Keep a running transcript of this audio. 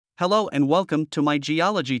Hello and welcome to my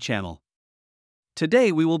geology channel.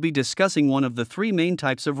 Today we will be discussing one of the three main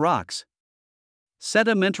types of rocks: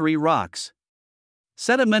 sedimentary rocks.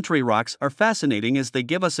 Sedimentary rocks are fascinating as they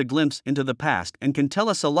give us a glimpse into the past and can tell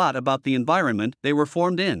us a lot about the environment they were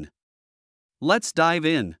formed in. Let's dive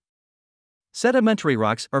in. Sedimentary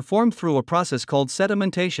rocks are formed through a process called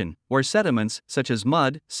sedimentation, where sediments, such as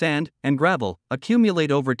mud, sand, and gravel,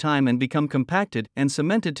 accumulate over time and become compacted and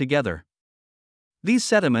cemented together. These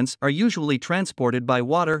sediments are usually transported by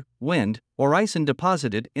water, wind, or ice and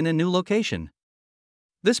deposited in a new location.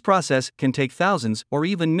 This process can take thousands or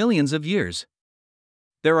even millions of years.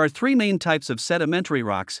 There are three main types of sedimentary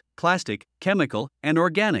rocks: clastic, chemical, and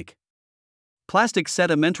organic. Clastic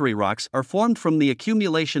sedimentary rocks are formed from the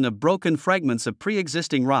accumulation of broken fragments of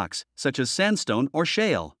pre-existing rocks, such as sandstone or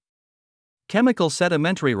shale. Chemical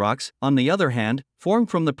sedimentary rocks, on the other hand, form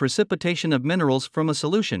from the precipitation of minerals from a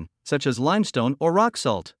solution, such as limestone or rock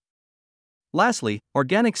salt. Lastly,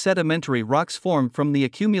 organic sedimentary rocks form from the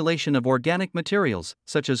accumulation of organic materials,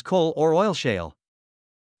 such as coal or oil shale.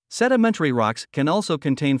 Sedimentary rocks can also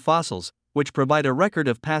contain fossils, which provide a record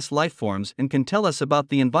of past life forms and can tell us about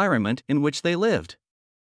the environment in which they lived.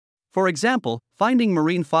 For example, finding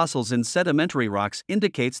marine fossils in sedimentary rocks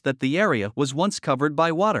indicates that the area was once covered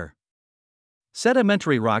by water.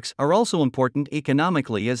 Sedimentary rocks are also important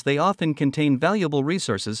economically as they often contain valuable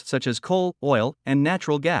resources such as coal, oil, and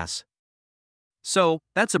natural gas. So,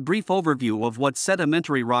 that's a brief overview of what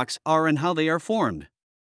sedimentary rocks are and how they are formed.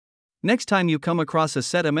 Next time you come across a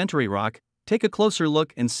sedimentary rock, take a closer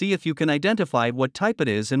look and see if you can identify what type it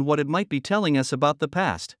is and what it might be telling us about the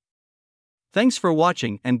past. Thanks for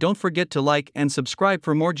watching, and don't forget to like and subscribe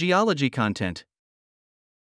for more geology content.